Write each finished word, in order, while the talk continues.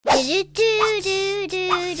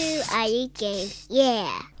I.Eat.Games,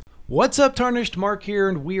 yeah. What's up, Tarnished? Mark here,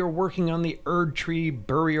 and we are working on the Erdtree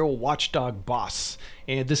Burial Watchdog boss.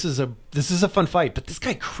 And this is a fun fight, but this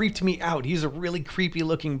guy creeped me out. He's a really creepy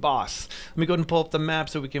looking boss. Let me go ahead and pull up the map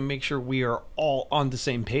so we can make sure we are all on the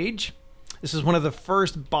same page. This is one of the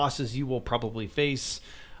first bosses you will probably face.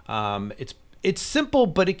 It's simple,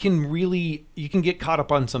 but you can get caught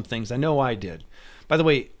up on some things. I know I did. By the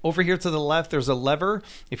way, over here to the left, there's a lever.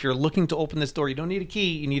 If you're looking to open this door, you don't need a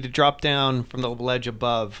key. You need to drop down from the ledge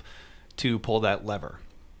above to pull that lever,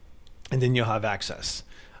 and then you'll have access.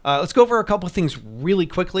 Let's go over a couple of things really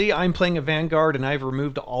quickly. I'm playing a Vanguard, and I've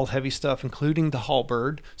removed all heavy stuff, including the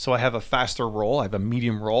halberd, so I have a faster roll. I have a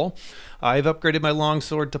medium roll. I've upgraded my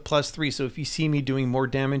longsword to +3, so if you see me doing more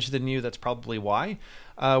damage than you, that's probably why.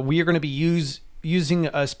 We are going to be using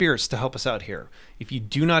spirits to help us out here. If you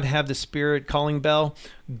do not have the spirit calling bell,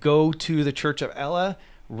 go to the Church of Ella.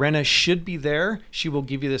 Rena should be there. She will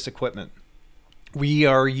give you this equipment. We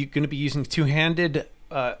are going to be using two-handed.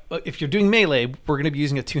 If you're doing melee, we're going to be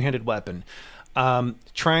using a two-handed weapon.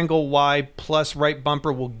 Triangle Y plus right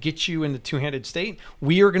bumper will get you in the two-handed state.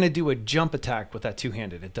 We are going to do a jump attack with that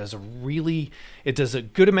two-handed. It does a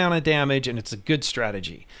good amount of damage, and it's a good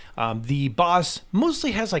strategy. The boss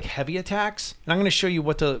mostly has like heavy attacks, and I'm going to show you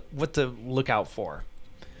what to look out for.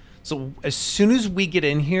 So as soon as we get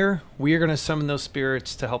in here, we are going to summon those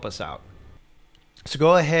spirits to help us out. So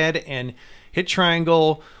go ahead and hit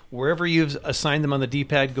triangle wherever you've assigned them on the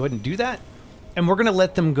D-pad. Go ahead and do that. And we're going to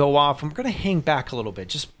let them go off, and we're going to hang back a little bit.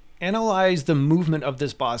 Just analyze the movement of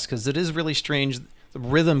this boss, because it is really strange. The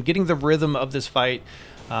rhythm, getting the rhythm of this fight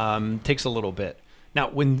takes a little bit. Now,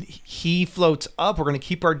 when he floats up, we're going to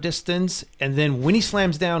keep our distance, and then when he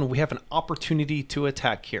slams down, we have an opportunity to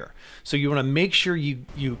attack here. So you want to make sure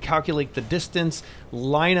you calculate the distance,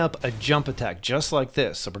 line up a jump attack, just like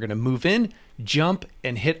this. So we're going to move in, jump,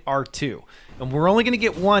 and hit R2. And we're only going to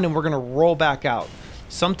get one, and we're going to roll back out.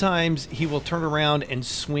 Sometimes he will turn around and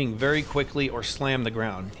swing very quickly or slam the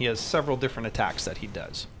ground. He has several different attacks that he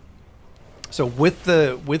does. So with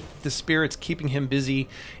the spirits keeping him busy,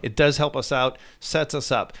 it does help us out, sets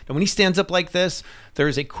us up. And when he stands up like this,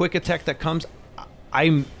 there's a quick attack that comes.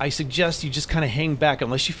 I suggest you just kind of hang back.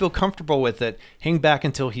 Unless you feel comfortable with it, hang back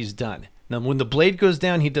until he's done. Now when the blade goes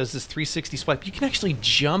down, he does this 360 swipe. You can actually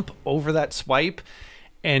jump over that swipe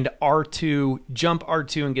and jump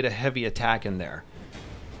R2 and get a heavy attack in there.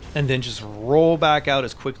 And then just roll back out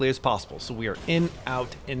as quickly as possible. So we are in,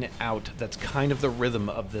 out, in, out. That's kind of the rhythm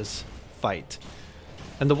of this fight.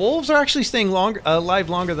 And the wolves are actually staying alive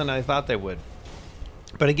longer than I thought they would.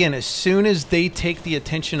 But again, as soon as they take the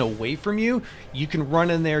attention away from you, you can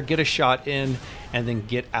run in there, get a shot in, and then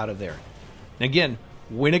get out of there. And again,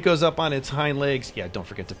 when it goes up on its hind legs, yeah, don't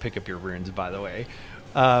forget to pick up your runes, by the way.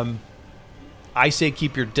 I say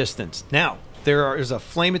keep your distance. Now, there's a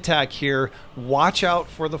flame attack here. Watch out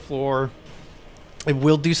for the floor. It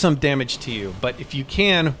will do some damage to you, but if you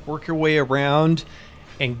can, work your way around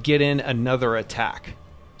and get in another attack.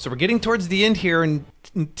 So we're getting towards the end here, and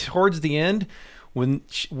towards the end,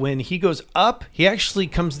 when he goes up, he actually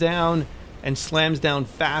comes down and slams down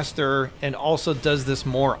faster, and also does this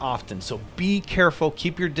more often. So be careful,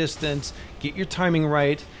 keep your distance, get your timing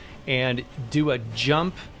right, and do a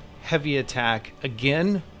jump heavy attack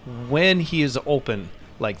again when he is open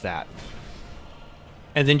like that.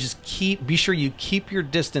 And then just be sure you keep your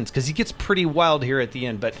distance, because he gets pretty wild here at the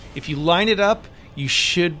end. But if you line it up, you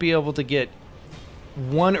should be able to get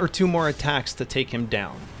one or two more attacks to take him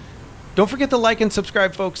down. Don't forget to like and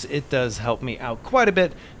subscribe, folks. It does help me out quite a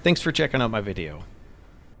bit. Thanks for checking out my video.